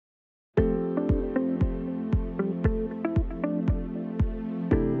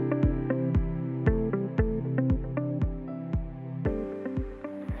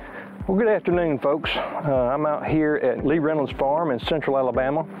Well, good afternoon, folks. I'm out here at Lee Reynolds Farm in central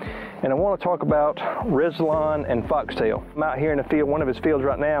Alabama, and I want to talk about Rezilon and foxtail. I'm out here in the field. One of his fields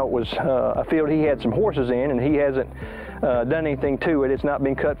right now was a field he had some horses in, and he hasn't done anything to it. It's not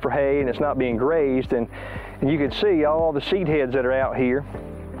being cut for hay, and it's not being grazed, and you can see all the seed heads that are out here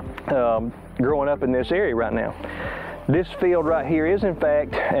growing up in this area right now. This field right here is in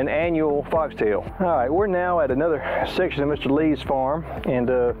fact an annual foxtail. All right, we're now at another section of Mr. Lee's farm,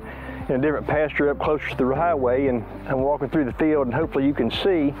 and in a different pasture up closer to the highway, and I'm walking through the field, and hopefully you can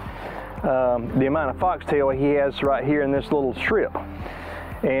see the amount of foxtail he has right here in this little strip.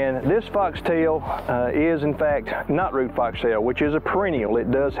 And this foxtail is in fact knotroot foxtail, which is a perennial.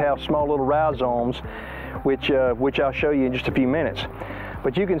 It does have small little rhizomes, which I'll show you in just a few minutes.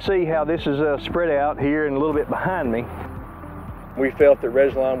 But you can see how this is spread out here and a little bit behind me. We felt that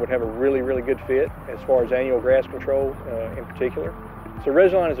Rezilon would have a really good fit as far as annual grass control in particular. So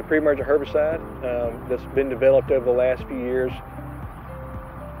Rezilon is a pre-emergent herbicide that's been developed over the last few years.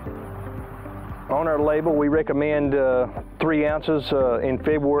 On our label, we recommend 3 ounces in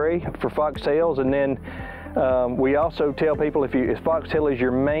February for foxtails, and then we also tell people if foxtail is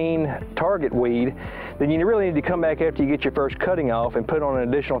your main target weed, then you really need to come back after you get your first cutting off and put on an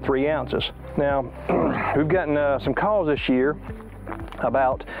additional 3 ounces. Now, we've gotten some calls this year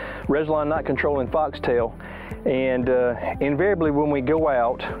about Rezilon not controlling foxtail, and invariably when we go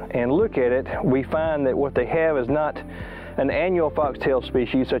out and look at it, we find that what they have is not an annual foxtail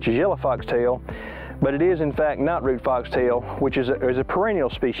species such as yellow foxtail, but it is in fact knotroot foxtail, which is a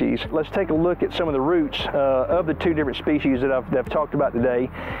perennial species. Let's take a look at some of the roots of the 2 different species that I've talked about today,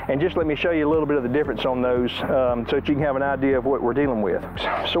 and just let me show you a little bit of the difference on those so that you can have an idea of what we're dealing with.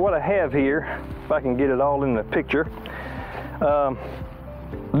 So what I have here, if I can get it all in the picture,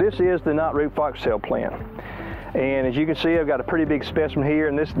 this is the knotroot foxtail plant. And as you can see, I've got a pretty big specimen here,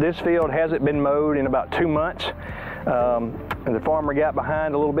 and this field hasn't been mowed in about 2 months. And the farmer got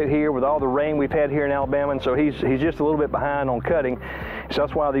behind a little bit here with all the rain we've had here in Alabama, and so he's just a little bit behind on cutting. So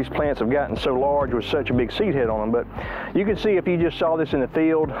that's why these plants have gotten so large with such a big seed head on them. But you can see if you just saw this in the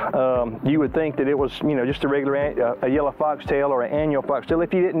field, you would think that it was, you know, just a regular a yellow foxtail or an annual foxtail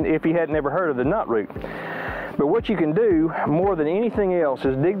if you hadn't ever heard of the knotroot. But what you can do more than anything else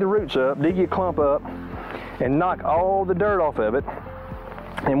is dig the roots up, dig your clump up, and knock all the dirt off of it.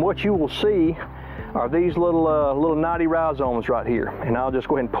 And what you will see are these little knotty rhizomes right here. And I'll just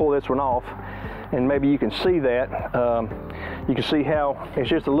go ahead and pull this one off, and maybe you can see that. You can see how it's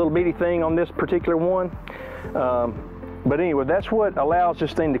just a little bitty thing on this particular one. But anyway, that's what allows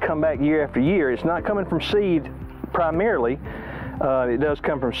this thing to come back year after year. It's not coming from seed primarily. It does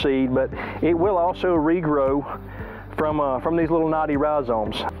come from seed, but it will also regrow from these little knotty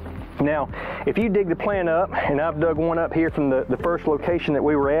rhizomes. Now, if you dig the plant up, and I've dug one up here from the first location that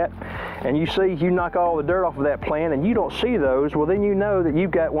we were at, and you knock all the dirt off of that plant and you don't see those, well then you know that you've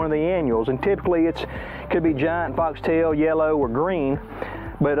got one of the annuals, and typically it could be giant foxtail, yellow, or green.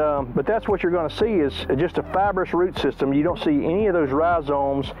 But that's what you're going to see is just a fibrous root system. You don't see any of those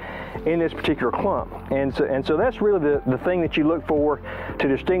rhizomes in this particular clump. And so that's really the thing that you look for to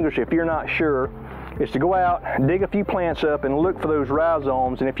distinguish if you're not sure, is to go out, dig a few plants up, and look for those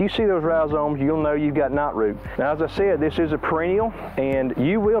rhizomes. And if you see those rhizomes, you'll know you've got knotroot. Now, as I said, this is a perennial, and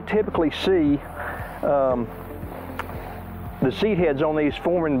you will typically see the seed heads on these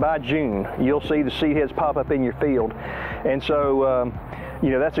forming by June. You'll see the seed heads pop up in your field. And so, you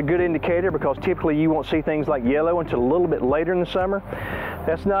know, that's a good indicator, because typically you won't see things like yellow until a little bit later in the summer.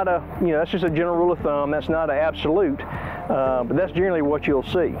 That's not that's just a general rule of thumb. That's not an absolute, but that's generally what you'll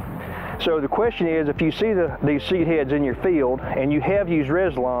see. So the question is, if you see these seed heads in your field and you have used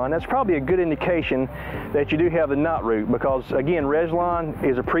Rezilon, that's probably a good indication that you do have the knotroot, because again, Rezilon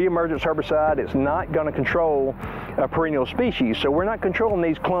is a pre-emergence herbicide. It's not going to control a perennial species. So we're not controlling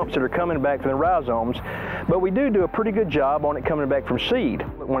these clumps that are coming back from the rhizomes, but we do a pretty good job on it coming back from seed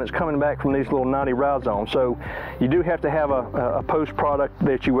when it's coming back from these little knotty rhizomes. So you do have to have a post product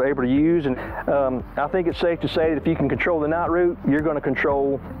that you were able to use, and I think it's safe to say that if you can control the knotroot, you're going to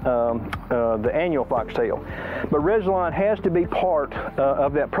control the annual foxtail. But Rezilon has to be part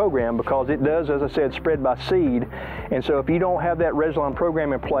of that program, because it does, as I said, spread by seed. And so if you don't have that Rezilon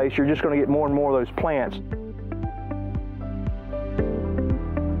program in place, you're just going to get more and more of those plants.